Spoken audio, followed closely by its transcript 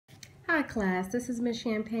Hi class, this is Ms.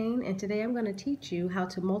 Champagne, and today I'm going to teach you how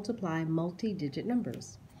to multiply multi-digit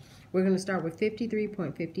numbers. We're going to start with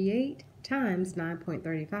 53.58 times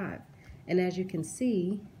 9.35. And as you can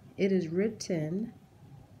see, it is written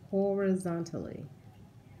horizontally.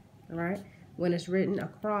 Alright? When it's written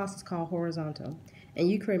across, it's called horizontal.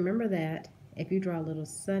 And you can remember that if you draw a little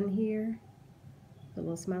sun here, a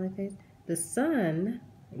little smiley face, the sun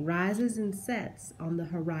rises and sets on the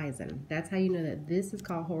horizon. That's how you know that this is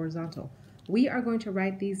called horizontal. We are going to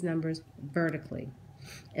write these numbers vertically.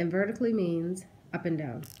 And vertically means up and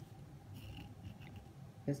down.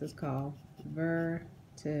 This is called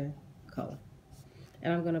vertical.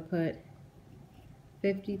 And I'm going to put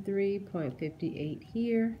 53.58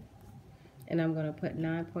 here. And I'm going to put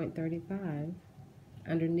 9.35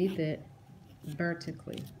 underneath it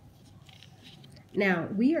vertically. Now,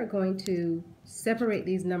 we are going to separate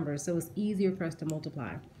these numbers so it's easier for us to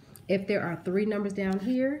multiply. If there are 3 numbers down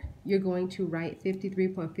here, you're going to write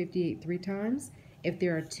 53.58 3 times. If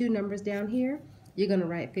there are 2 numbers down here, you're going to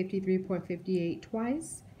write 53.58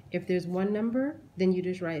 twice. If there's 1 number, then you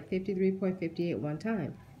just write 53.58 1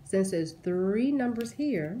 time. Since there's 3 numbers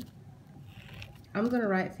here, I'm going to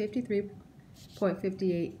write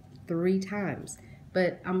 53.58 3 times.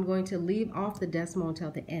 But I'm going to leave off the decimal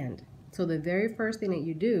until the end. So the very first thing that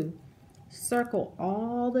you do, circle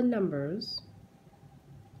all the numbers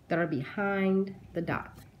that are behind the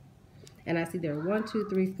dot. And I see there are 1, 2,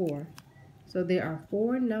 3, 4. So there are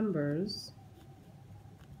 4 numbers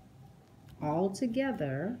all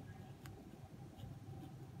together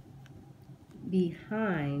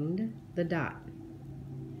behind the dot,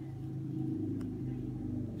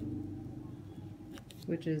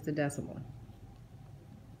 which is the decimal.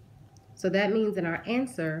 So that means in our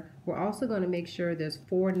answer, we're also going to make sure there's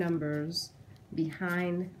 4 numbers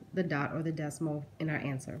behind the dot or the decimal in our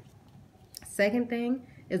answer. Second thing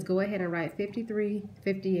is go ahead and write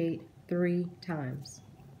 53.58 3 times.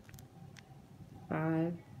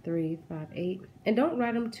 5, 3, 5, 8. And don't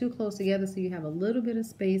write them too close together so you have a little bit of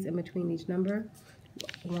space in between each number.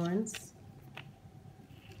 Once.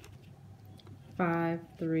 5,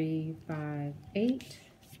 3, 5, 8.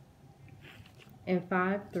 And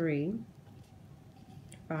 5, 3,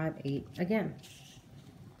 5, 8 again.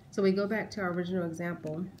 So we go back to our original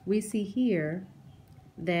example. We see here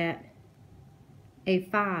that a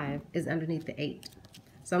 5 is underneath the 8.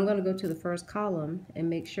 So I'm going to go to the first column and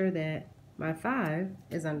make sure that my 5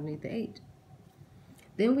 is underneath the 8.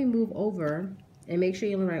 Then we move over and make sure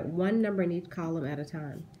you only write 1 number in each column at a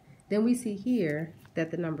time. Then we see here that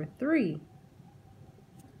the number 3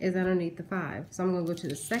 is underneath the 5. So I'm going to go to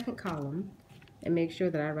the second column and make sure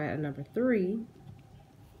that I write a number 3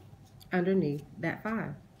 underneath that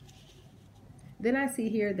 5. Then I see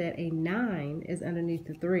here that a 9 is underneath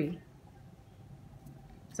the 3.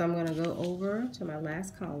 So I'm going to go over to my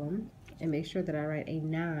last column and make sure that I write a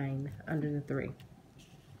 9 under the 3.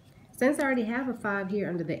 Since I already have a 5 here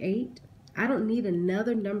under the 8, I don't need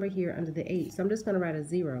another number here under the 8. So I'm just going to write a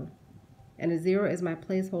 0. And a 0 is my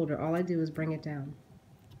placeholder. All I do is bring it down.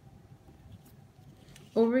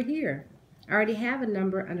 Over here, I already have a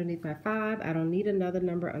number underneath my 5. I don't need another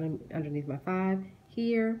number underneath my 5.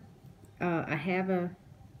 Here, I have a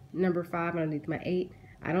number 5 underneath my 8.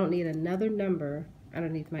 I don't need another number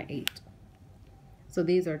underneath my 8. So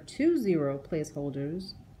these are 2 0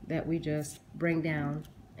 placeholders that we just bring down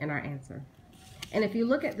in our answer. And if you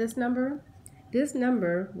look at this number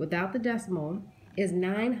without the decimal is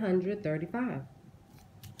 935.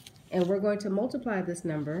 And we're going to multiply this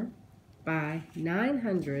number by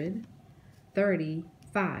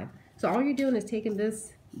 935. So all you're doing is taking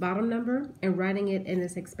this bottom number and writing it in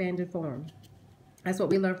this expanded form. That's what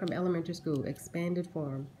we learned from elementary school, expanded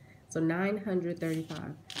form. So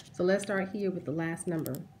 935. So let's start here with the last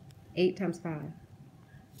number, 8 times 5.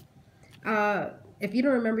 If you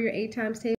don't remember your 8 times table,